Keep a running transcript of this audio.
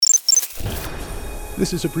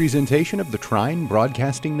This is a presentation of the Trine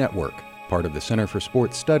Broadcasting Network, part of the Center for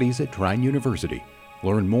Sports Studies at Trine University.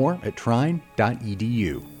 Learn more at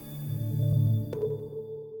trine.edu.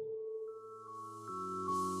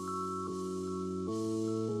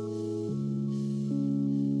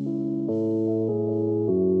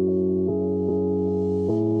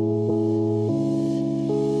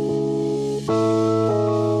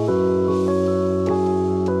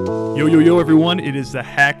 Yo, everyone. It is the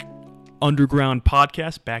Hack Underground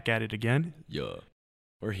Podcast, back at it again. Yeah,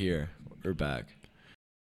 we're here. We're back.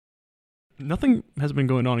 Nothing has been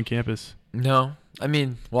going on campus. No, I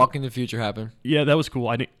mean, Walking the Future happened. Yeah, that was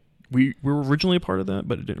cool. We were originally a part of that,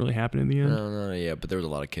 but it didn't really happen in the end. No, yeah, but there was a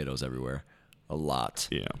lot of kiddos everywhere. A lot.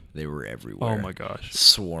 Yeah. They were everywhere. Oh, my gosh.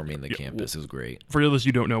 Swarming the campus. It was great. For those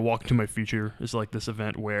you don't know, Walking to My Future is like this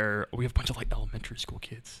event where we have a bunch of like elementary school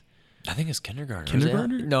kids. I think it's kindergarten.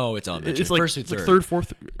 Kindergarten? No, it's elementary. It's like first through third. Like third,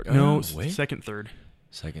 fourth. No, wait. second, third.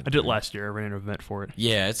 Second. I did it last year. I ran an event for it.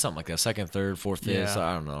 Yeah, it's something like that. Second, third, fourth, fifth. Yeah. So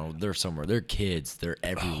I don't know. They're somewhere. They're kids. They're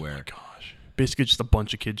everywhere. Oh, my gosh. Basically, just a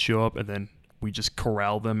bunch of kids show up, and then we just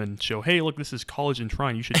corral them and show, hey, look, this is college in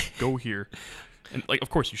Trine. You should go here. And, like, of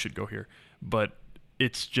course you should go here. But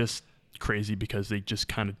it's just crazy because they just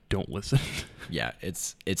kind of don't listen. Yeah,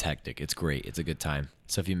 it's hectic. It's great. It's a good time.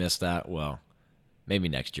 So if you missed that, well, maybe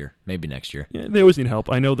next year. Yeah, they always need help.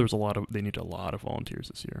 I know they need a lot of volunteers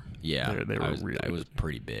this year. Yeah, they were really. It was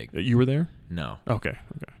pretty big. You were there? No. Okay.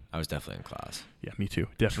 I was definitely in class. Yeah, me too.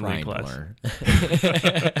 Definitely Trying in class. To learn.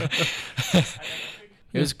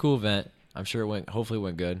 It was a cool event. I'm sure hopefully it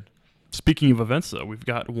went good. Speaking of events, though, we've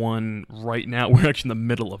got one right now. We're actually in the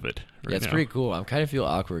middle of it. Yeah, it's pretty cool. I kind of feel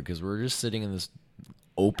awkward because we're just sitting in this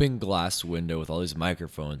open glass window with all these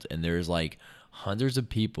microphones, and there's like hundreds of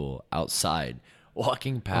people outside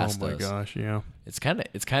walking past us. Oh my gosh, yeah. It's kind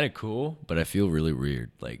of cool, but I feel really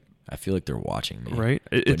weird. Like I feel like they're watching me. Right?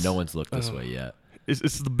 But no one's looked this way yet.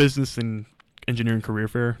 It's the business and engineering career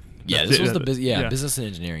fair. Yeah, this was business and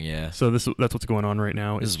engineering. Yeah. So that's what's going on right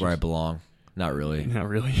now. This is where I belong. Not really. Not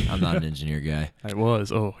really. I'm not an engineer guy. I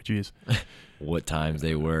was. Oh, jeez. What times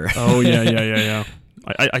they were. Oh yeah.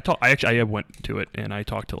 I went to it and I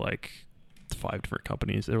talked to like 5 different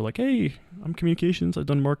companies. They were like, "Hey, I'm communications. I've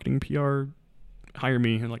done marketing, PR. Hire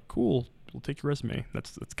me." And like, "Cool. We'll take your resume."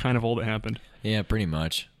 That's kind of all that happened. Yeah, pretty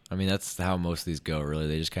much. I mean, that's how most of these go, really.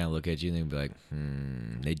 They just kind of look at you and they be like,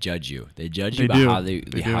 they judge you. They judge you by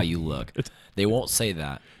how you look. They won't say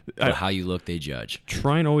that, but how you look, they judge.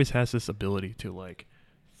 Trine always has this ability to, like,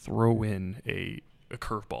 throw in a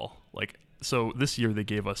curveball. Like, so this year they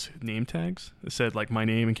gave us name tags. It said, like, my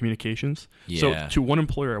name and communications. Yeah. So to one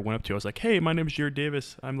employer I went up to, I was like, hey, my name is Jared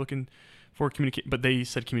Davis. I'm looking for communication. But they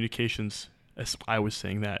said communications as I was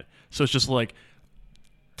saying that. So it's just, like,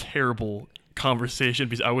 terrible conversation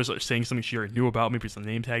because I was saying something she already knew about me because of the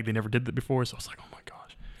name tag. They never did that before, so I was like, oh my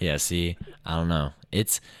gosh. Yeah, see, I don't know.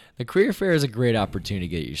 The career fair is a great opportunity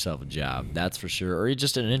to get yourself a job, that's for sure, or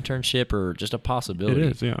just an internship or just a possibility.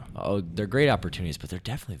 It is, yeah. Oh, they're great opportunities, but they're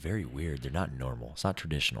definitely very weird. They're not normal. It's not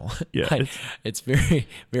traditional. Yeah, it's very,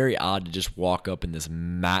 very odd to just walk up in this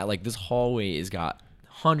like this hallway has got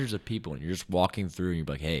hundreds of people, and you're just walking through, and you're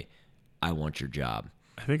like, hey, I want your job.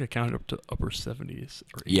 I think I counted up to upper 70s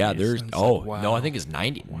or 80s. Yeah, there's wow. No, I think it's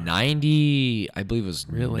 90. Wow. 90, I believe it was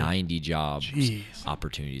really? 90 job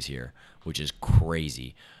opportunities here, which is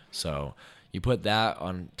crazy. So you put that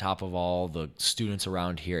on top of all the students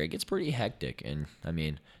around here, it gets pretty hectic. And I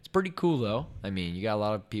mean, it's pretty cool though. I mean, you got a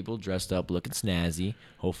lot of people dressed up, looking snazzy.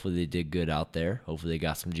 Hopefully they did good out there. Hopefully they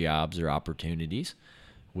got some jobs or opportunities.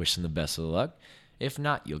 Wish them the best of luck. If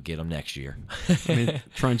not, you'll get them next year. I mean,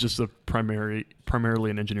 Trine's just primarily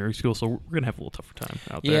an engineering school, so we're going to have a little tougher time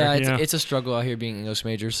out there. Yeah, it's a struggle out here being an English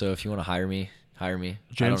major, so if you want to hire me. I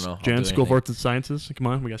don't know. Jan School of Arts and Sciences, come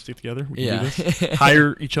on, we got to stick together. We can do this. Yeah.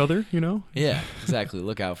 Hire each other, you know? Yeah, exactly.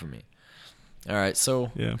 Look out for me. All right,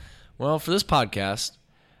 so, yeah. Well, for this podcast,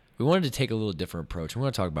 we wanted to take a little different approach. We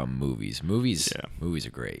want to talk about movies. Movies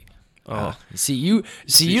are great. Oh, you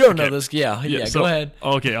don't know this. Yeah, go ahead.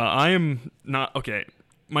 Okay, I am not okay.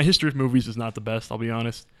 My history of movies is not the best. I'll be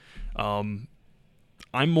honest. I'm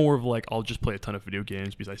more of like I'll just play a ton of video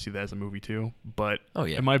games because I see that as a movie too. But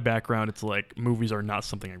in my background, it's like movies are not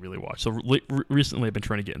something I really watch. So recently, I've been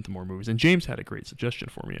trying to get into more movies, and James had a great suggestion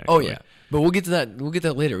for me. Actually. Oh yeah, but we'll get to that. We'll get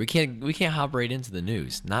that later. We can't hop right into the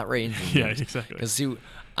news. Not right into the news. Yeah, exactly. Because see,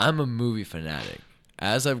 I'm a movie fanatic.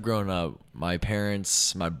 As I've grown up, my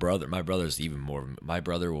parents, my brother's even more. My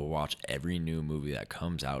brother will watch every new movie that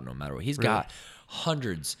comes out, no matter what. He's got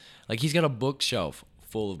hundreds. Like he's got a bookshelf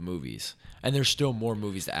full of movies, and there's still more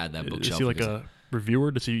movies to add to that bookshelf. Is he like a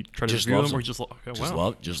reviewer? Does he try to review them, or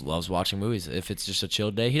just loves watching movies? If it's just a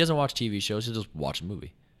chill day, he doesn't watch TV shows. He just watch a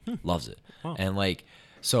movie. Loves it. Wow. And like,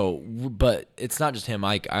 so, but it's not just him.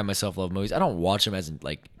 I myself love movies. I don't watch them as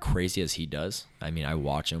like crazy as he does. I mean, I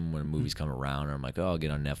watch them when movies come around, or I'm like, oh, I'll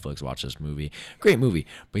get on Netflix, watch this movie. Great movie.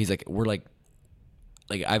 But he's like, we're like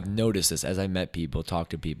I've noticed this as I met people,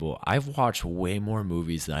 talked to people. I've watched way more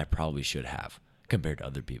movies than I probably should have compared to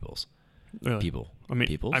other people's. Really? People. I mean,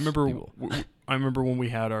 people's? I remember. People. I remember when we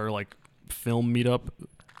had our like film meetup.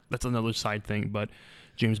 That's another side thing, but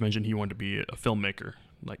James mentioned he wanted to be a filmmaker.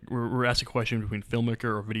 Like we're asked a question between filmmaker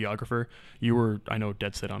or videographer. You were, I know,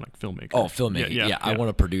 dead set on like filmmaker. Oh, filmmaker. Yeah. I want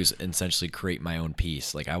to produce and essentially create my own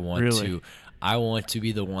piece. Like I want to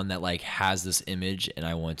be the one that like has this image, and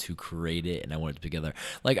I want to create it, and I want it together.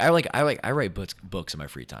 Like I write books in my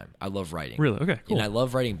free time. I love writing. Really? Okay, cool. And I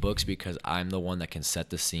love writing books because I'm the one that can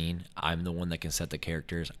set the scene. I'm the one that can set the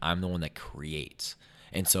characters. I'm the one that creates.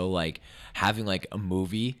 And so like having like a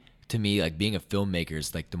movie, to me, like being a filmmaker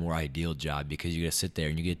is like the more ideal job, because you get to sit there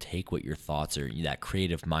and you get to take what your thoughts are, that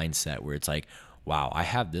creative mindset where it's like, wow, I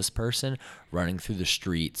have this person running through the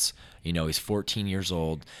streets. You know, he's 14 years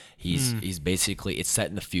old. He's basically, it's set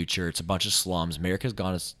in the future. It's a bunch of slums. America's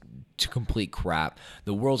gone to complete crap.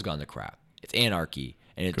 The world's gone to crap. It's anarchy,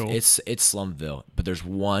 and it's Slumville. But there's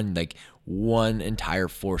one entire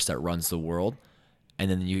force that runs the world, and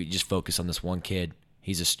then you just focus on this one kid.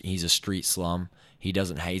 He's a street slum.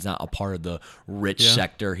 He's not a part of the rich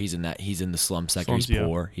sector. He's in the slum sector. He's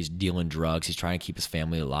poor. He's dealing drugs. He's trying to keep his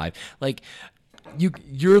family alive. Like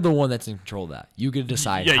you're the one that's in control of that. You get to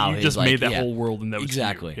decide how you just made that whole world, and that was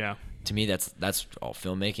exactly. You. Yeah. To me, that's all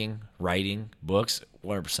filmmaking, writing, books,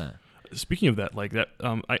 100%. Speaking of that, like that,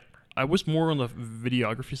 I was more on the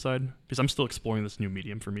videography side because I'm still exploring this new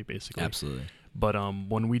medium for me, basically. Absolutely. But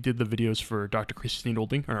when we did the videos for Dr. Christine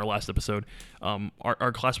Olding, on our last episode,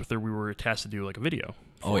 our class with her, we were tasked to do like a video.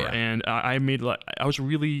 And I made it was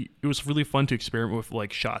really fun to experiment with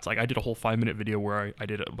like shots. Like I did a whole 5-minute video where I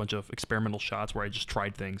did a bunch of experimental shots where I just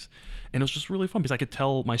tried things, and it was just really fun because I could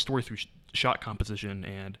tell my story through shot composition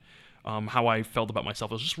and how I felt about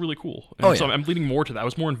myself. It was just really cool. And so I'm leaning more to that. I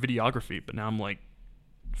was more in videography, but now I'm like,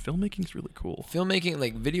 filmmaking's really cool. Filmmaking,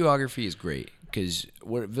 like videography, is great because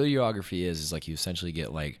what videography is like you essentially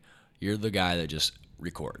get like you're the guy that just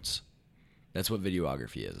records. That's what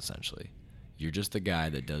videography is essentially. You're just the guy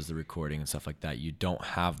that does the recording and stuff like that. You don't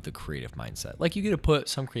have the creative mindset. Like you get to put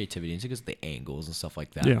some creativity into because the angles and stuff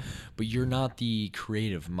like that. Yeah. But you're not the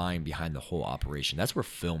creative mind behind the whole operation. That's where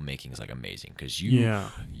filmmaking is like amazing because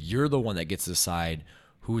you're the one that gets to decide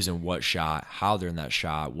who's in what shot, how they're in that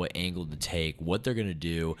shot, what angle to take, what they're going to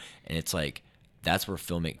do. And it's like, that's where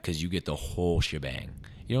filming, because you get the whole shebang.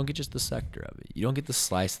 You don't get just the sector of it. You don't get the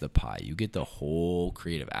slice of the pie. You get the whole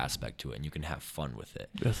creative aspect to it, and you can have fun with it.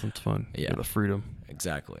 Yes, it's fun. Yeah. The freedom.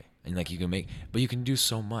 Exactly. And like you can do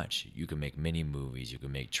so much. You can make mini movies. You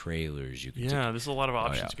can make trailers. There's a lot of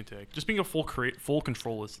options you can take. Just being a full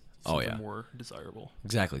control is something more desirable.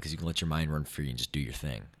 Exactly, because you can let your mind run free and just do your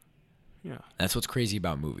thing. Yeah, that's what's crazy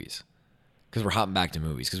about movies. Because we're hopping back to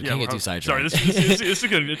movies because we can't get too sidetracked. Sorry, this is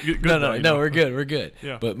good. No, we're good.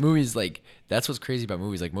 Yeah. But movies, like that's what's crazy about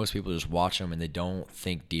movies. Like most people just watch them and they don't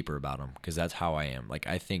think deeper about them. Because that's how I am. Like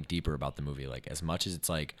I think deeper about the movie. Like as much as it's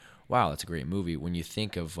like, wow, that's a great movie. When you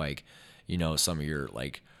think of like, you know, some of your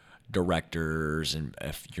like directors and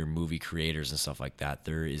your movie creators and stuff like that,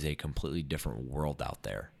 there is a completely different world out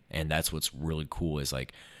there. And that's what's really cool is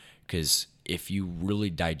like, because if you really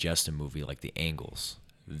digest a movie, like the angles,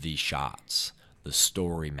 the shots, the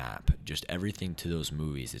story map, just everything to those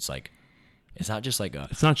movies, it's like, it's not just like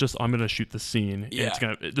it's not just I'm gonna shoot the scene.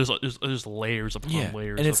 Yeah, there's layers upon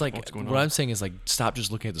layers. And it's like what I'm saying is like stop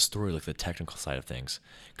just looking at the story, like the technical side of things,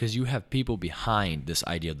 because you have people behind this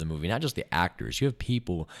idea of the movie, not just the actors. You have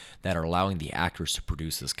people that are allowing the actors to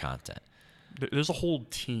produce this content. There's a whole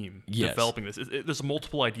team developing this. There's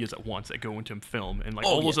multiple ideas at once that go into film, and like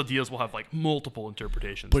all those ideas will have like multiple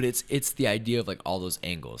interpretations. But it's the idea of like all those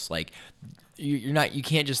angles. Like you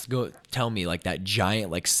can't just go tell me like that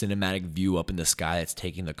giant like cinematic view up in the sky that's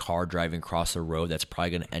taking the car driving across the road that's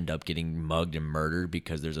probably going to end up getting mugged and murdered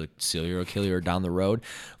because there's a serial killer down the road.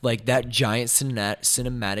 Like that giant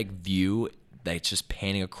cinematic view that's just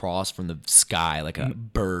panning across from the sky like a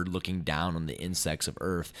bird looking down on the insects of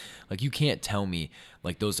Earth. Like you can't tell me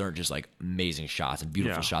like those aren't just like amazing shots and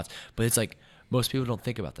beautiful shots. But it's like most people don't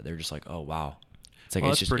think about that. They're just like, oh wow. It's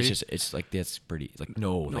like it's like that's pretty. Like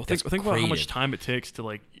no, like think about how much time it takes to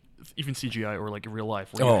like even CGI or like in real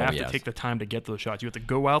life. Where you have to take the time to get those shots. You have to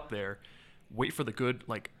go out there, wait for the good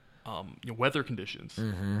like weather conditions.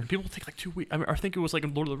 And people take like 2 weeks. I mean, I think it was like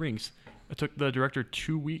in Lord of the Rings. It took the director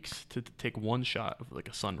 2 weeks to take one shot of like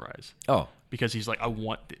a sunrise. Oh, because he's like, I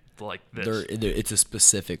want it like this. It's a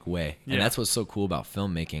specific way, and that's what's so cool about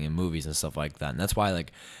filmmaking and movies and stuff like that. And that's why,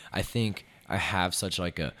 like, I think I have such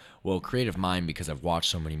like a creative mind because I've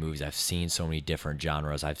watched so many movies. I've seen so many different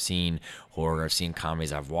genres. I've seen horror. I've seen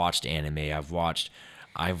comedies. I've watched anime. I've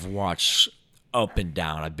watched up and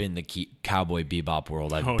down. I've been in the Cowboy Bebop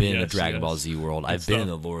world. I've been in the Dragon Ball Z world. I've been in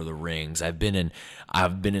the Lord of the Rings. I've been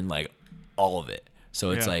in like all of it.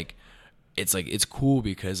 So it's like it's cool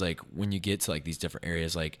because like when you get to like these different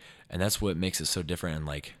areas, like, and that's what makes it so different and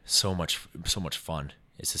like so much fun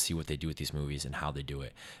is to see what they do with these movies and how they do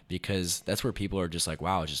it, because that's where people are just like,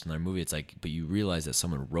 wow, it's just another movie. It's like, but you realize that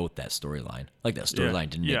someone wrote that storyline. Like that storyline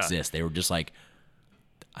didn't exist. They were just like,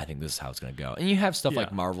 I think this is how it's gonna go. And you have stuff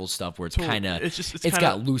like Marvel stuff where it's kind of it's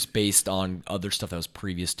got loose based on other stuff that was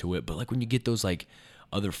previous to it. But like when you get those like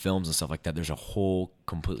other films and stuff like that, there's a whole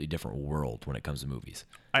completely different world when it comes to movies.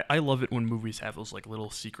 I love it when movies have those like little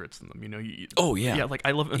secrets in them. You know? Yeah, like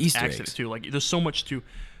I love Easter accidents eggs too. Like there's so much to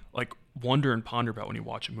like wonder and ponder about when you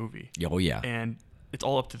watch a movie. Oh yeah, and it's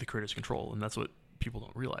all up to the creator's control, and that's what people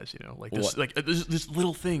don't realize, like this, this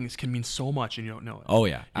little things can mean so much, and you don't know it. Oh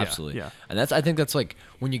yeah, absolutely. Yeah. And I think that's like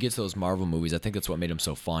when you get to those Marvel movies, I think that's what made them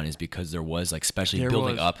so fun, is because there was like, especially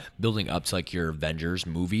building up to like your Avengers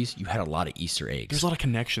movies, you had a lot of Easter eggs. There's a lot of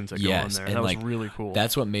connections that go on there. And that was really cool.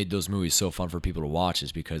 That's what made those movies so fun for people to watch,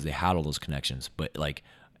 is because they had all those connections. But like,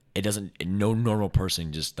 no normal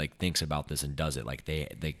person just like thinks about this and does it. Like they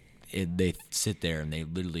sit there and they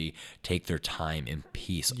literally take their time in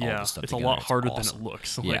peace. All this stuff it's together. A lot harder than it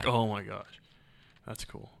looks. I'm like, oh my gosh, that's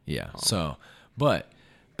cool. Yeah. But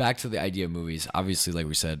back to the idea of movies. Obviously, like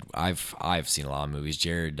we said, I've seen a lot of movies.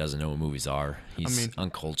 Jared doesn't know what movies are. He's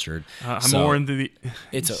uncultured. I'm more into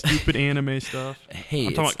the stupid anime stuff. Hey,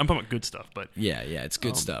 I'm talking about good stuff, but yeah, it's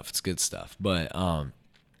good stuff. It's good stuff. But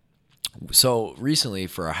so recently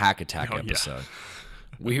for our Hack Attack episode,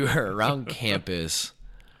 we were around campus.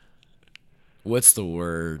 What's the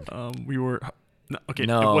word? We were okay.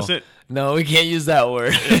 No, was it? No, we can't use that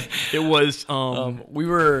word. It was. We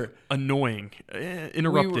were annoying,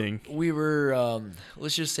 interrupting. We were.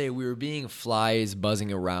 Let's just say we were being flies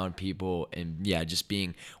buzzing around people, and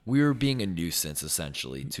we were being a nuisance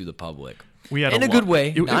essentially to the public. We had in a good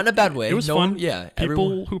way, not in a bad way. It was fun. Yeah,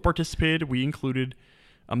 people who participated, we included.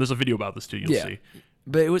 There's a video about this too. You'll see.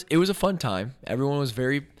 But it was a fun time. Everyone was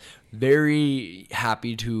very, very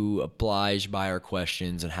happy to oblige by our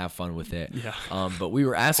questions and have fun with it. Yeah. But we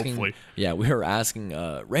were asking,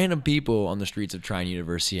 hopefully. Random people on the streets of Trine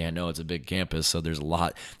University. I know it's a big campus, so there's a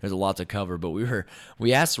lot to cover. But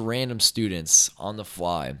we asked random students on the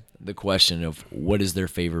fly the question of what is their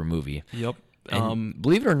favorite movie. Yep. And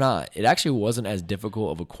believe it or not, it actually wasn't as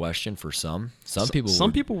difficult of a question for some. Some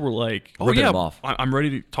people were like, "Oh ripping yeah, them off. I'm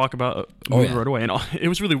ready to talk about a movie right away." And it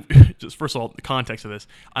was really just, first of all, the context of this.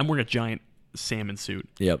 I'm wearing a giant salmon suit.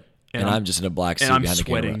 Yep. And I'm just in a black suit and I'm behind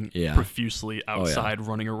sweating the camera. profusely outside,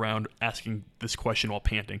 running around asking this question while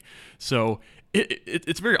panting. So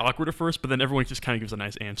it's very awkward at first, but then everyone just kind of gives a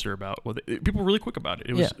nice answer about. Well, people were really quick about it.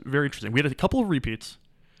 It was very interesting. We had a couple of repeats.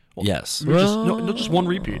 Well, yes. Just one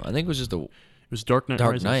repeat. I think it was just It was Dark Knight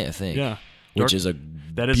Rises. I think. Yeah. Which is a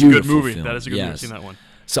that is a good movie. Film. That is a good movie. I've seen that one.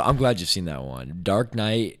 So I'm glad you've seen that one. Dark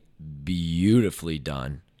Knight, beautifully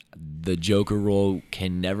done. The Joker role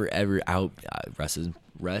can never ever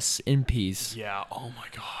rest in peace. Yeah. Oh my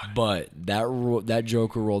God. But that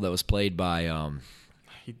Joker role that was played by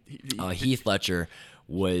Heath Ledger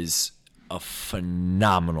was a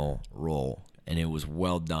phenomenal role. And it was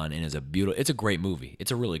well done, and it's a great movie.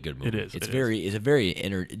 It's a really good movie. It is. It's a very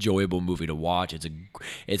enjoyable movie to watch.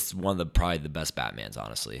 It's one of probably the best Batmans,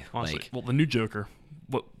 honestly. Well, the new Joker.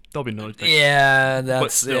 Well, there'll be another thing. Yeah,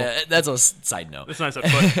 that's a side note. It's nice,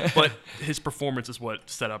 but his performance is what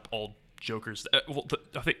set up all Jokers.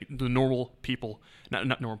 I think the normal people,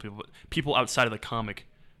 not normal people, but people outside of the comic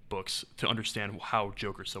books to understand how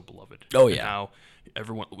Joker's so beloved. Oh yeah. And how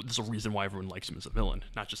there's a reason why everyone likes him as a villain,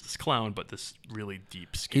 not just this clown, but this really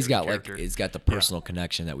deep, scary character. He's got the personal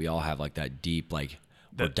connection that we all have, like that deep, like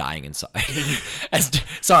we're dying inside.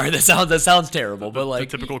 Sorry, that sounds terrible, but like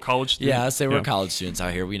the typical college student. Yeah, say we're college students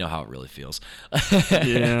out here. We know how it really feels.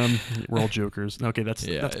 Yeah, we're all Jokers. Okay, that's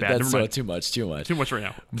bad. That's too much right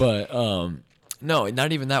now. But no,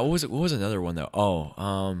 not even that. What was another one though?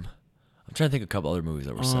 I'm trying to think of a couple other movies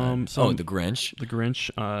that were signed. The Grinch. The Grinch.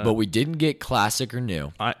 But we didn't get classic or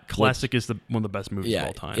new. Classic is one of the best movies of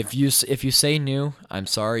all time. If you say new, I'm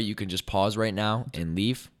sorry. You can just pause right now and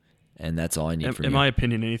leave, and that's all I need from you. In my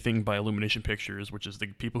opinion, anything by Illumination Pictures, which is the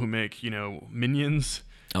people who make, Minions.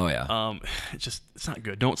 Oh yeah. It's not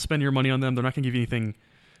good. Don't spend your money on them. They're not gonna give you anything.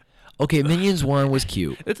 Okay, Minions 1 was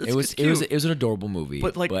cute. It's It was an adorable movie.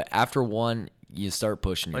 But after 1, you start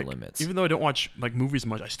pushing your limits. Even though I don't watch movies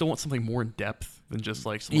much, I still want something more in depth than just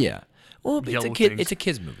some Well, it's a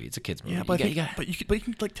kids movie. It's a kids movie. Yeah, but you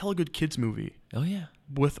can tell a good kids movie. Oh yeah.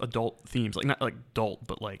 With adult themes, not adult,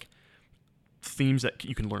 but themes that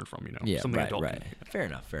you can learn from. Yeah, something adult. Right. Fair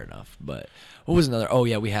enough. But what was another? Oh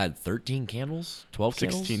yeah, we had 13 candles, 12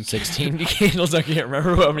 candles, 16 candles. I can't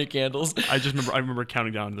remember how many candles. I remember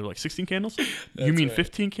counting down. They're 16 candles. You mean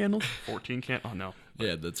 15 candles? 14 candles? Oh no.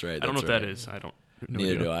 Yeah, that's right. I don't know what that is. I don't.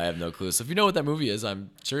 Neither do I. I have no clue. So if you know what that movie is,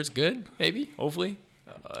 I'm sure it's good. Maybe, hopefully.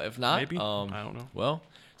 If not, maybe. I don't know. Well,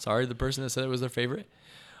 sorry, the person that said it was their favorite.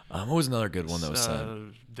 What was another good one that was said?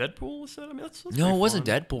 Deadpool was said. I mean, that's no, it wasn't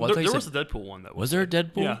Deadpool. There was a Deadpool one that was. Was there a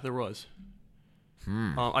Deadpool? Yeah, there was.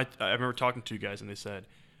 I remember talking to you guys and they said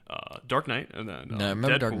Dark Knight and then no, I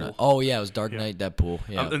remember Deadpool. Dark Knight. Oh yeah, it was Dark Knight, Deadpool.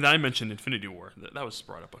 Yeah, and then I mentioned Infinity War. That was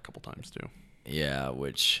brought up a couple times too. Yeah,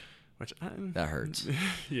 which that hurts.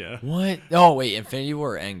 Yeah. What? Oh wait, Infinity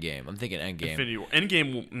War or Endgame? I'm thinking Endgame. Infinity War.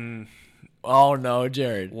 Endgame. Oh no,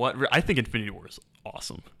 Jared. What? I think Infinity War is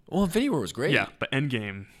awesome. Well, Infinity War was great. Yeah, but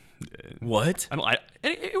Endgame. What?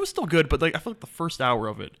 It was still good, but I feel like the first hour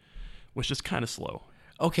of it was just kind of slow.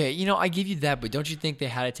 Okay, I give you that, but don't you think they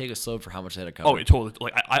had to take a slow for how much they had to cover? Oh,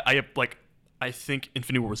 totally. I think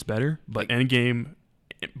Infinity War was better, but Endgame,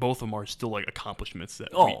 both of them are still accomplishments that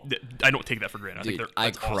I don't take that for granted. Dude,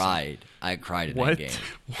 I cried. Awesome. I cried in what? Endgame.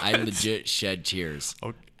 What? I legit shed tears.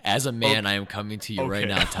 Okay. As a man, I am coming to you right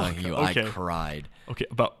now, telling you I cried. Okay.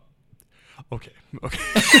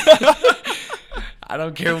 I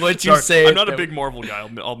don't care what you say. I'm not a big Marvel guy.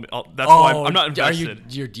 That's why I'm not invested.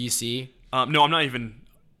 You're DC? No, I'm not even.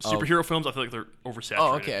 Superhero films, I feel like they're oversaturated.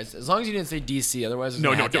 Oh, okay. As long as you didn't say DC, otherwise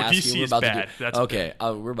I'm have to ask DC you. is bad. That's okay.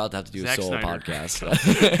 We're about to have to do Zack a solo Snyder.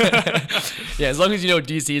 podcast. Yeah, as long as you know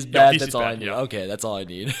DC is bad, that's all I need. Yeah. Okay, that's all I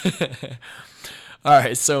need. All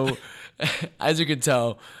right, so as you can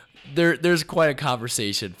tell, there's quite a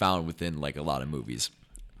conversation found within a lot of movies.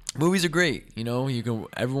 Movies are great,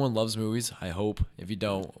 everyone loves movies, I hope. If you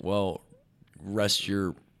don't, well, rest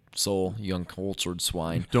your soul, you uncultured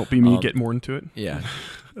swine. Don't be me, get more into it. Yeah.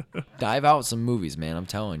 Dive out some movies, man. I'm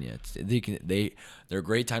telling you. They're a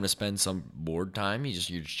great time to spend some bored time. You're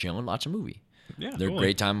just chilling, watch a movie. Yeah. They're a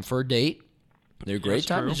great time for a date. They're a great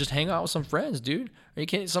time to just hang out with some friends, dude. Are you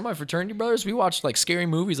kidding? Some of my fraternity brothers, we watch scary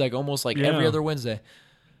movies almost every other Wednesday.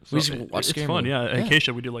 So we just watch scary movies. Yeah. At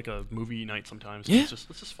Acacia, we do a movie night sometimes. Yeah. It's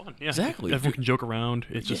just fun. Yeah. Exactly. Everyone can joke around.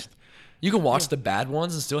 It's just... You can watch the bad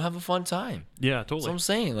ones and still have a fun time. Yeah, totally. That's what I'm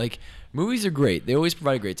saying. Movies are great. They always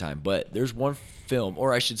provide a great time. But there's one film,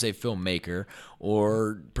 or I should say filmmaker,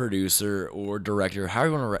 or producer, or director,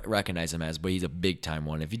 however you want to recognize him as, but he's a big-time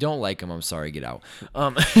one. If you don't like him, I'm sorry, get out.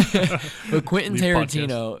 But Quentin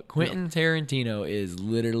Tarantino is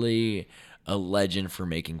literally a legend for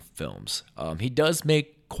making films. He does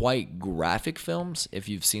make quite graphic films. If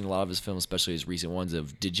you've seen a lot of his films, especially his recent ones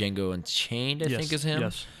of Django Unchained, I think is him.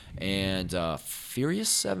 Yes. And Furious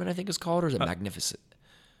 7, I think it's called, or is it Magnificent?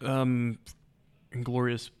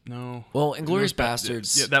 Inglourious, no. Well, Inglourious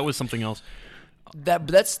Bastards. Yeah, that was something else.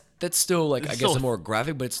 That's still I guess a more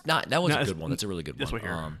graphic, but it's not. That was a good one. That's a really good one. That's what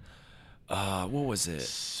here. What was it?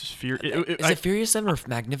 Is it Furious 7 or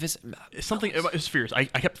Magnificent? Something. It's Furious. I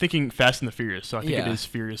kept thinking Fast and the Furious, so I think it is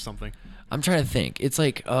Furious something. I'm trying to think. It's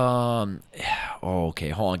okay,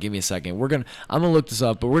 hold on, give me a second. I'm gonna look this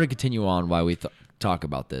up, but we're gonna continue on while we talk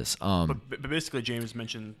about this. But basically, James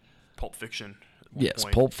mentioned Pulp Fiction. Yes,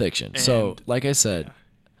 Pulp Fiction. So, like I said,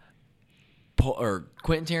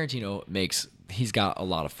 Quentin Tarantino he's got a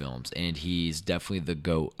lot of films, and he's definitely the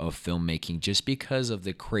GOAT of filmmaking just because of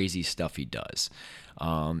the crazy stuff he does.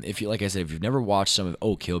 If you've never watched some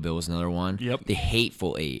of Kill Bill is another one. Yep. The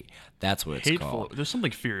Hateful Eight. That's what it's called. There's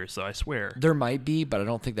something furious, though, I swear. There might be, but I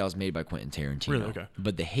don't think that was made by Quentin Tarantino. Really? Okay.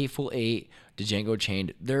 But The Hateful Eight, Django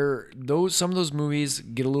Unchained, some of those movies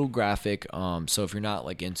get a little graphic. So if you're not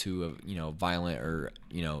into violent or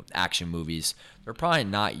action movies, they're probably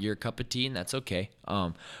not your cup of tea, and that's okay.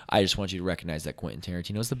 I just want you to recognize that Quentin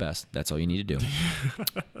Tarantino is the best. That's all you need to do.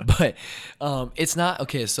 But it's not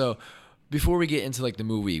okay. So before we get into the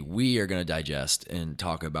movie, we are gonna digest and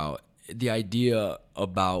talk about the idea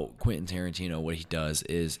about Quentin Tarantino. What he does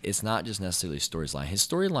is it's not just necessarily storylines. His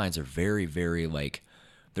storylines are very, very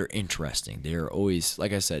they're interesting. They're always,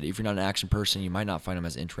 like I said, if you're not an action person, you might not find them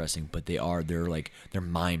as interesting, but they're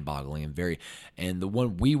mind-boggling and the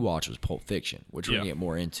one we watched was Pulp Fiction, which we're gonna get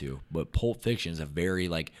more into. But Pulp Fiction is a very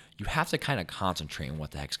you have to kind of concentrate on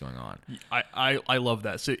what the heck's going on. I love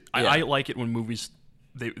that. So I like it when movies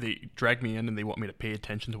they drag me in and they want me to pay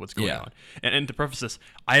attention to what's going on. And to preface this,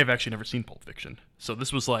 I have actually never seen Pulp Fiction, so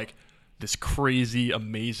this was like this crazy,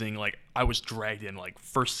 amazing. Like I was dragged in, like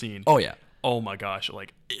first scene. Oh yeah. Oh my gosh!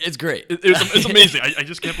 Like it's great. It's amazing. I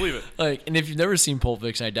just can't believe it. And if you've never seen Pulp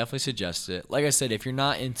Fiction, I definitely suggest it. Like I said, if you're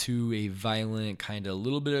not into a violent, kind of a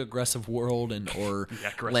little bit aggressive world or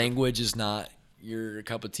language is not your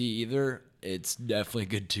cup of tea either, it's definitely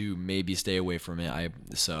good to maybe stay away from it.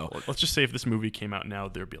 Let's just say if this movie came out now,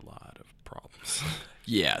 there'd be a lot of problems.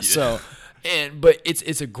 So. But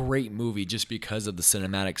it's a great movie just because of the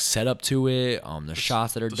cinematic setup to it, the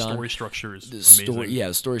shots that are done. The story structure is amazing.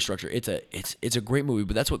 The story structure. It's a great movie,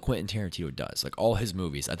 but that's what Quentin Tarantino does. Like all his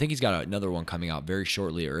movies. I think he's got another one coming out very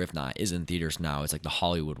shortly, or if not, is in theaters now. It's like the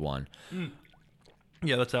Hollywood one.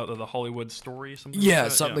 Yeah, that's out there. The Hollywood Story. Something. Yeah,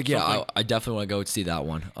 something. I definitely want to go see that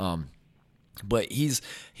one. But he's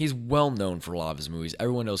well known for a lot of his movies.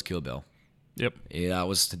 Everyone knows Kill Bill. Yep. Yeah, that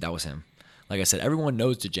was him. Like I said, everyone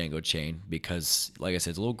knows Django Chain because, like I said,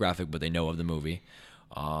 it's a little graphic, but they know of the movie.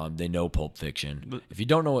 They know Pulp Fiction. If you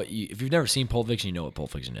don't know if you've never seen Pulp Fiction, you know what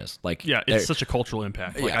Pulp Fiction is. Like, it's such a cultural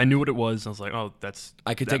impact. Like, I knew what it was. And I was like, oh, that's.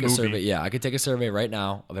 I could take a survey. Yeah, I could take a survey right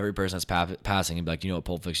now of every person that's passing and be like, you know what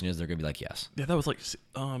Pulp Fiction is? They're gonna be like, yes. Yeah, that was like.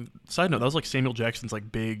 Side note, that was like Samuel Jackson's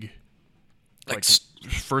like big. Like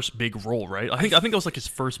first big role, right? I think that was like his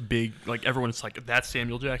first big. Like everyone's like, that's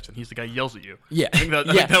Samuel Jackson. He's the guy who yells at you. Yeah, I think that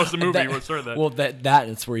was the movie where it started that. Well,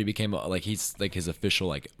 that's where he became like he's like his official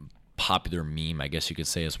like popular meme, I guess you could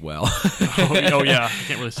say as well. oh yeah, I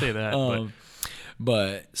can't really say that.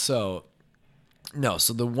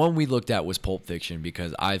 So the one we looked at was Pulp Fiction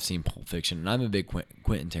because I've seen Pulp Fiction and I'm a big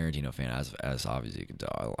Quentin Tarantino fan, as obviously you can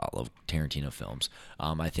tell. I love Tarantino films.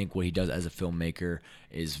 I think what he does as a filmmaker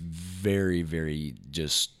is very, very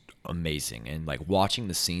just amazing, and like watching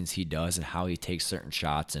the scenes he does and how he takes certain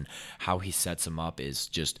shots and how he sets them up is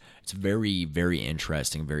just it's very, very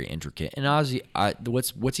interesting, very intricate. And honestly,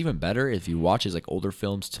 what's even better if you watch his like older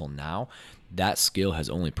films till now, that skill has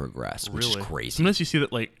only progressed, which is crazy. Sometimes you see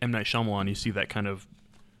that like M. Night Shyamalan, you see that kind of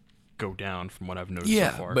go down from what I've noticed so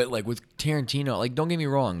far. But like with Tarantino, like don't get me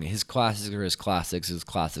wrong, his classics are his classics. His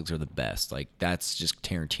classics are the best. Like that's just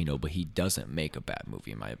Tarantino, but he doesn't make a bad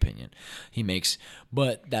movie in my opinion.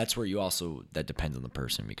 But that's where that depends on the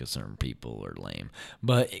person because certain people are lame.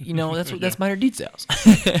 But that's minor details.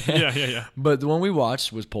 Yeah. But the one we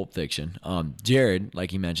watched was Pulp Fiction. Jared,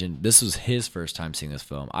 like you mentioned, this was his first time seeing this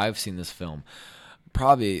film. I've seen this film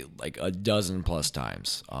probably like a dozen plus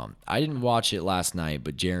times. I didn't watch it last night,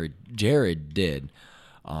 but Jared did.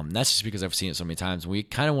 That's just because I've seen it so many times. We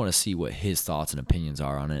kind of want to see what his thoughts and opinions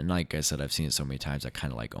are on it. And like I said, I've seen it so many times, I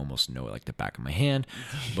kind of like almost know it like the back of my hand.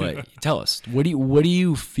 But tell us, what do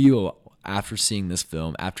you feel after seeing this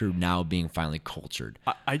film? After now being finally cultured,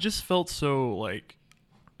 I just felt so like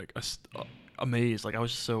amazed. Like I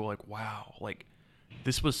was just so like, wow, like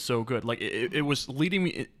this was so good. Like it was leading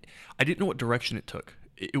me. I didn't know what direction it took.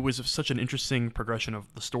 It was such an interesting progression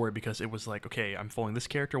of the story because it was like, okay, I'm following this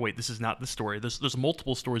character. Wait, this is not the story. There's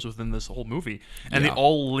multiple stories within this whole movie, and they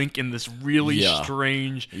all link in this really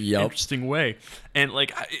strange, interesting way. And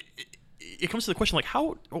like, it comes to the question, like,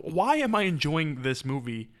 why am I enjoying this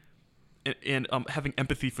movie and having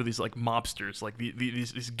empathy for these like mobsters, like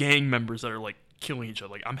these gang members that are like killing each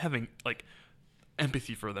other? Like, I'm having like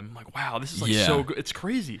empathy for them. I'm like, wow, this is like so good. It's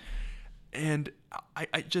crazy. And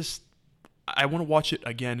I want to watch it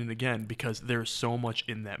again and again because there's so much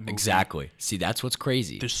in that movie. Exactly. See, that's what's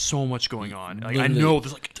crazy. There's so much going on. Like, I know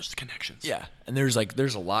there's connections. Yeah, and there's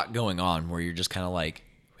a lot going on where you're just kind of like,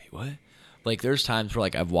 wait, what? Like there's times where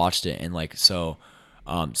like I've watched it and like so.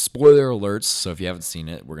 Spoiler alerts. So if you haven't seen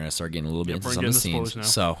it, we're gonna start getting a little bit into some of the scenes. Now.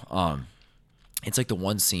 So it's like the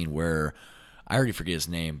one scene where I already forget his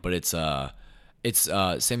name, but it's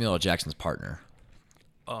Samuel L. Jackson's partner.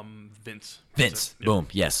 Vince. Boom.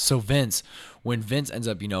 Yes. So when Vince ends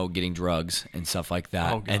up, getting drugs and stuff like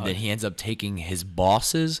that, and then he ends up taking his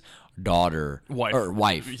boss's daughter or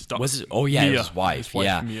wife. Was it? Oh yeah, his wife.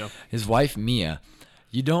 Mia. His wife Mia.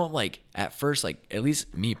 You don't like at first, like at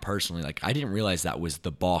least me personally, like I didn't realize that was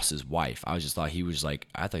the boss's wife. I thought he was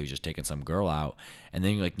just taking some girl out, and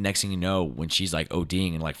then like next thing you know, when she's like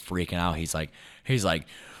ODing and like freaking out, he's like,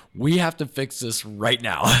 we have to fix this right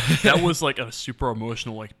now. That was like a super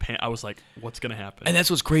emotional, like, I was like, what's going to happen? And that's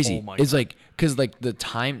what's crazy. Oh my it's God. like, because like the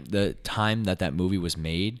time that movie was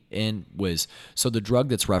made in was, so the drug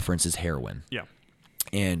that's referenced is heroin. Yeah.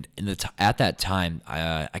 And at that time,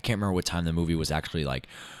 I can't remember what time the movie was actually like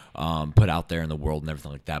put out there in the world and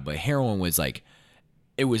everything like that. But heroin was like,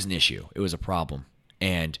 it was an issue. It was a problem.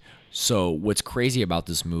 And so what's crazy about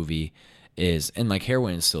this movie is, and like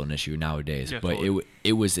heroin is still an issue nowadays, but totally.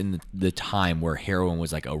 it was in the time where heroin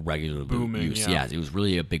was like a regular use. Yeah, it was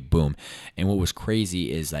really a big boom. And what was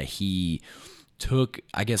crazy is that he took,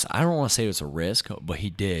 I guess, I don't want to say it was a risk, but he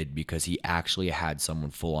did, because he actually had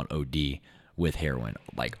someone full on OD with heroin,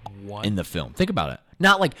 like what? In the film. Think about it.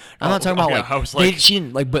 Not like, I'm not talking about like, she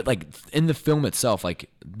didn't like, but like in the film itself, like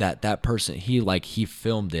that person, he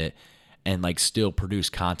filmed it and like still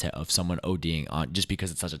produce content of someone ODing on, just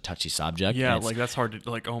because it's such a touchy subject. Yeah, like that's hard to,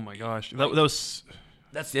 like, oh my gosh. That was...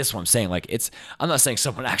 That's what I'm saying. Like, I'm not saying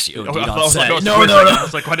someone actually OD'd on set. Like, no. I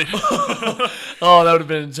was like, why did... Oh, that would have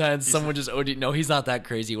been intense. Someone just OD'd. No, he's not that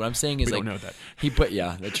crazy. What I'm saying is, we like, don't know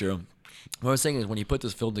that. That's true. What I was saying is, when he put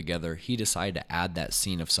this film together, he decided to add that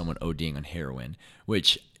scene of someone ODing on heroin,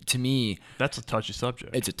 which to me, that's a touchy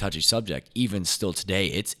subject. It's a touchy subject. Even still today,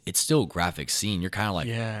 it's still a graphic scene. You're kind of like,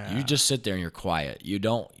 you just sit there and you're quiet. You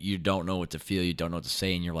don't know what to feel. You don't know what to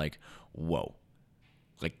say, and you're like, whoa.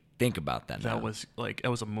 Like, think about that. That was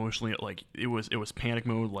emotionally, like, it was panic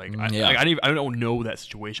mode. Like, I don't know that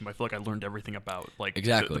situation, but I feel like I learned everything about, like,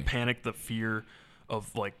 exactly the panic, the fear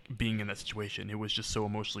of like being in that situation. It was just so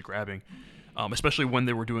emotionally grabbing, especially when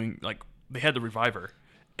they were doing, like, they had the reviver,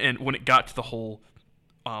 and when it got to the whole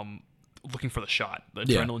looking for the shot, the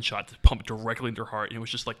adrenaline shot to pump directly into her heart, and it was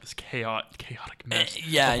just like this chaotic mess.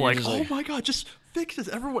 Yeah, of like, oh my God, just fix this.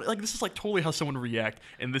 Everyone, like, this is like totally how someone would react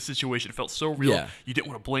in this situation. It felt so real. Yeah. You didn't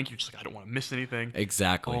want to blink. You're just like, I don't want to miss anything.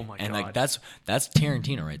 Exactly. Oh my God. And like that's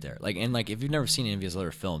Tarantino right there. Like, and like, if you've never seen any of his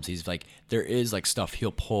other films, he's like, there is like stuff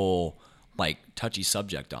he'll pull like touchy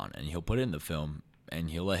subject on, and he'll put it in the film and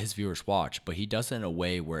he'll let his viewers watch, but he does it in a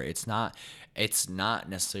way where it's not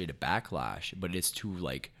necessarily to backlash, but it's to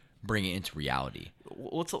like bring it into reality.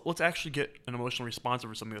 Let's actually get an emotional response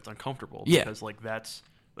over something that's uncomfortable. Yeah. Because like that's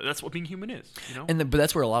what being human is, you know? But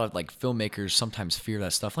that's where a lot of like filmmakers sometimes fear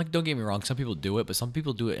that stuff. Like, don't get me wrong, some people do it, but some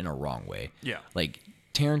people do it in a wrong way. Yeah. Like,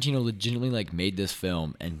 Tarantino legitimately like made this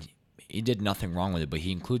film and he did nothing wrong with it, but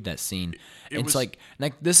he included that scene. It's like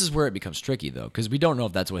this is where it becomes tricky though, because we don't know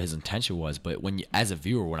if that's what his intention was. But when as a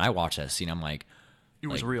viewer, when I watch that scene, I'm like, it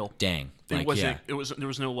was real. Dang, it wasn't. There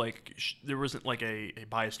was no like. There wasn't like a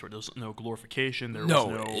bias to it. There was no glorification. There was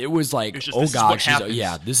no. It was like, just, oh God,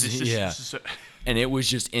 this is and it was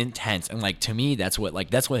just intense. And like, to me, that's what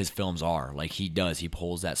his films are. Like, he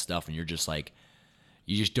pulls that stuff, and you're just like,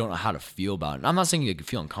 you just don't know how to feel about it. And I'm not saying you can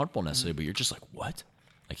feel uncomfortable necessarily, but you're just like, what?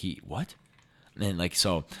 Like, what? And like,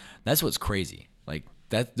 so that's what's crazy. Like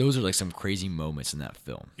that, those are like some crazy moments in that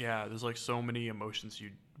film. Yeah, there's like so many emotions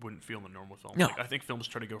you wouldn't feel in a normal film. No. Like, I think films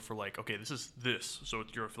try to go for like, okay, this is this, so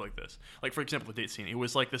you're gonna feel like this. Like, for example, the date scene. It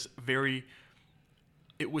was like this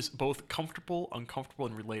it was both comfortable, uncomfortable,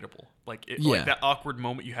 and relatable. Like, like that awkward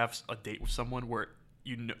moment you have a date with someone where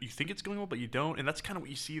you think it's going well, but you don't, and that's kind of what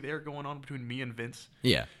you see there going on between me and Vince.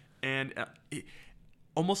 Yeah. And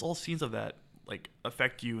almost all scenes of that like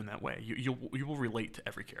affect you in that way. You will relate to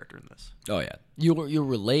every character in this. Oh yeah, you'll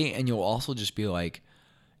relate, and you'll also just be like,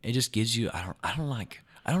 it just gives you. I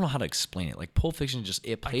don't know how to explain it. Like, Pulp Fiction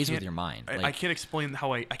it plays with your mind. I can't explain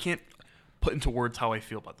how I can't put into words how I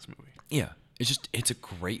feel about this movie. Yeah, it's a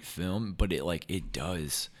great film, but it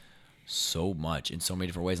does so much in so many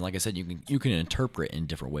different ways. And like I said, you can interpret it in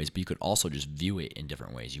different ways, but you could also just view it in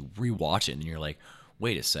different ways. You rewatch it and you're like,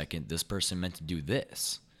 wait a second, this person meant to do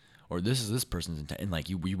this. Or this is this person's intent, and like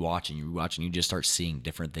you rewatch and you just start seeing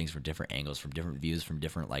different things from different angles, from different views, from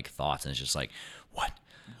different like thoughts, and it's just like, what?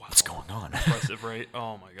 Wow. What's going on? Impressive, right?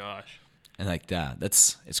 Oh my gosh! And like that,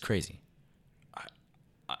 it's crazy.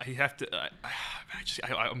 I have to.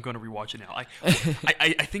 I'm going to rewatch it now.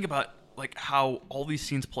 I think about like how all these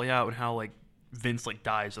scenes play out and how like Vince like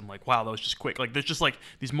dies. I'm like, wow, that was just quick. Like, there's just like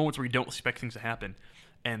these moments where you don't expect things to happen,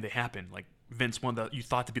 and they happen. Like, Vince, one that you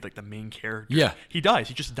thought to be like the main character. Yeah. He dies.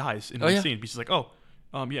 He just dies in one scene. He's like,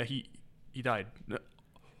 yeah, he died.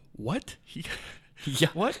 What? Yeah.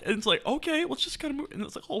 What? And it's like, okay, let's just kind of move. And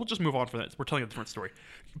it's like, we'll just move on from that. We're telling a different story.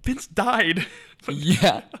 Vince died.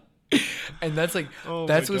 Yeah. And that's like,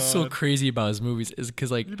 that's what's so crazy about his movies is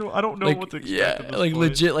because like, I don't know what to expect. Yeah, like point.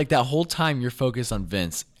 Legit, like that whole time you're focused on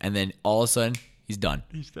Vince, and then all of a sudden he's done.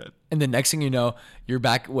 He's dead. And the next thing you know, you're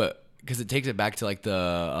back. What? Because it takes it back to like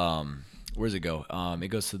the where does it go? It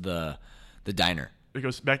goes to the diner It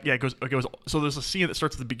goes back. Yeah, it goes. So there's a scene that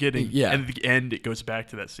starts at the beginning. Yeah. And at the end, it goes back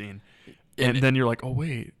to that scene. And then you're like, oh,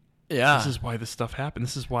 wait. Yeah. This is why this stuff happened.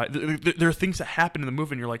 This is why. There are things that happen in the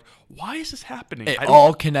movie, and you're like, why is this happening? It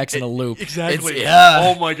all connects in a loop. Exactly. Yeah.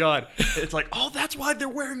 Oh, my God. It's like, oh, that's why they're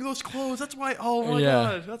wearing those clothes. That's why. Oh, my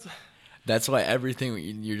gosh. That's why everything,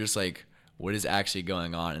 you're just like, what is actually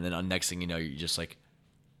going on? And then the next thing you know, you're just like,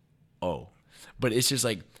 oh. But it's just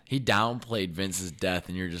like, he downplayed Vince's death,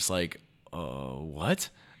 and you're just like, what?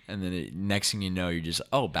 And then next thing you know, you're just,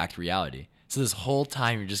 back to reality. So this whole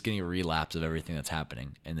time, you're just getting a relapse of everything that's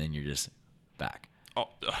happening, and then you're just back. Oh,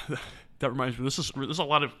 that reminds me. There's a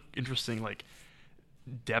lot of interesting like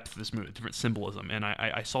depth to this movie, different symbolism, and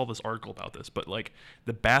I saw this article about this. But like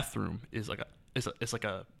the bathroom is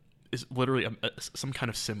literally some kind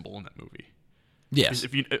of symbol in that movie. Yes.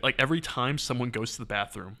 If you like, every time someone goes to the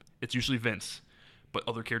bathroom, it's usually Vince, but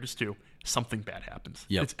other characters too. Something bad happens.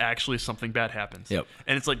 Yep. It's actually something bad happens. Yep.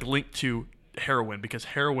 And it's like linked to heroin, because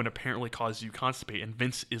heroin apparently causes you constipate, and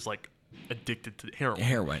Vince is like addicted to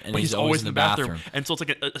heroin. And but he's always in the bathroom. And so it's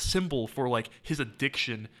like a symbol for like his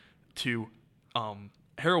addiction to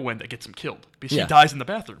heroin that gets him killed, because he dies in the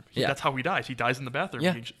bathroom. That's how he dies. He dies in the bathroom.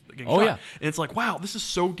 Yeah. Getting shot. Yeah. And it's like, wow, this is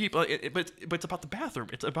so deep. But it's about the bathroom.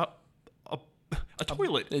 It's about a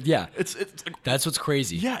toilet. Yeah. It's like, that's what's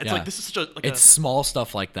crazy. Yeah. It's like, this is such a it's small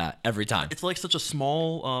stuff like that every time. It's like such a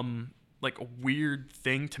small like a weird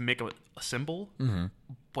thing to make a symbol,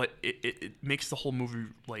 but it makes the whole movie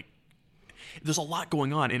like, there's a lot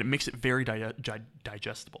going on, and it makes it very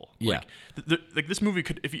digestible. Yeah. Like this movie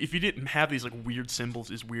could, if you didn't have these like weird symbols,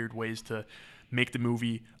 these weird ways to make the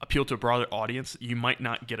movie appeal to a broader audience, you might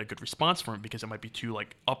not get a good response from it, because it might be too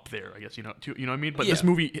like up there, I guess, you know what I mean? But this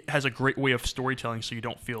movie has a great way of storytelling, so you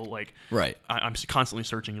don't feel like I'm constantly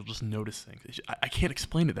searching. You'll just notice things. I can't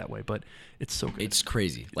explain it that way, but it's so good. It's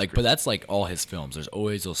crazy. But that's like all his films. There's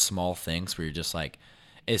always those small things where you're just like,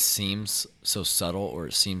 it seems so subtle, or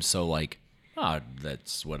it seems so like,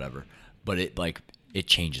 that's whatever. But it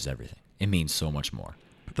changes everything. It means so much more.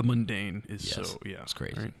 The mundane is it's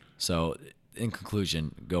crazy. Right? So in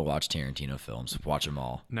conclusion, go watch Tarantino films. Watch them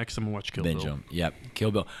all. Next, I'm gonna watch Kill Bill. Binge them. Yep,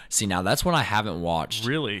 Kill Bill. See, now that's one I haven't watched.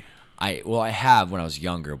 Really? I have when I was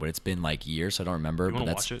younger, but it's been like years, so I don't remember. You want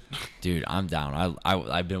to watch it? Dude, I'm down.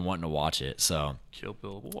 I've been wanting to watch it. So Kill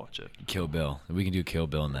Bill, we'll watch it. Kill Bill. We can do Kill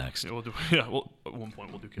Bill next. Yeah, we'll do. Yeah, at one point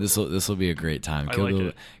we'll do Kill Bill. This will be a great time. I like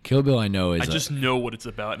it. Kill Bill, I know is. I just know what it's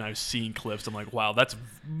about, and I've seen clips. I'm like, wow, that's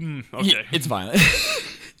okay. It's violent.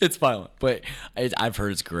 It's violent, but I've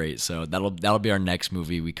heard it's great. So that'll be our next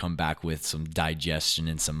movie. We come back with some digestion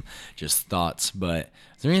and some just thoughts. But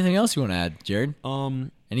is there anything else you want to add, Jared?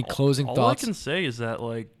 Any closing thoughts? All I can say is that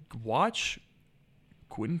like, watch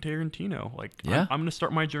Quentin Tarantino. Like, I'm gonna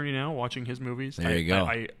start my journey now watching his movies. There you go.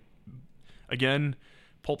 Again,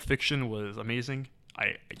 Pulp Fiction was amazing.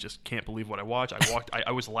 I just can't believe what I watched.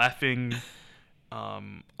 I was laughing.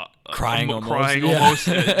 Crying almost.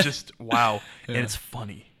 Just wow. Yeah. And it's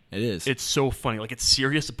funny. It is. It's so funny. Like, it's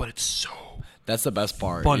serious, but it's so that's the best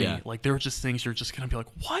part. Funny. Yeah. Like, there are just things you're just gonna be like,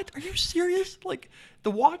 what? Are you serious? Like,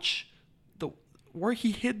 the watch, where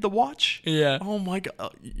he hid the watch. Yeah. Oh my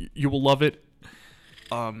god. You will love it.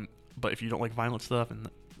 But if you don't like violent stuff and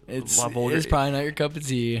it's probably not your cup of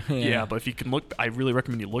tea. Yeah, but if you can look, I really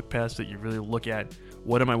recommend you look past it. You really look at,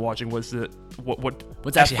 what am I watching? What's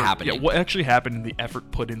actually happening? Yeah, what actually happened, and the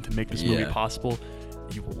effort put in to make this movie possible.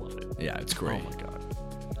 You will love it. Yeah, it's great. Oh my god.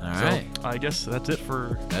 All right. I guess that's it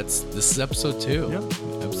for. This is episode 2.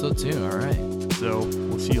 Yeah. Episode 2. All right. So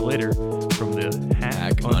we'll see you later from the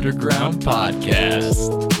Hack Underground Podcast.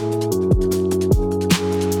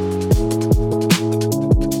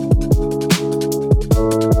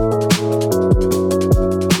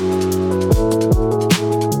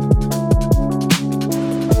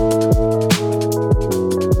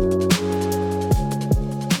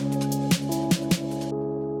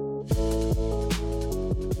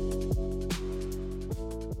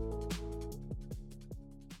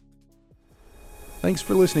 Thanks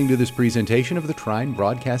for listening to this presentation of the Trine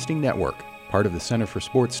Broadcasting Network, part of the Center for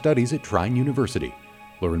Sports Studies at Trine University.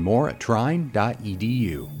 Learn more at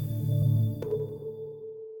trine.edu.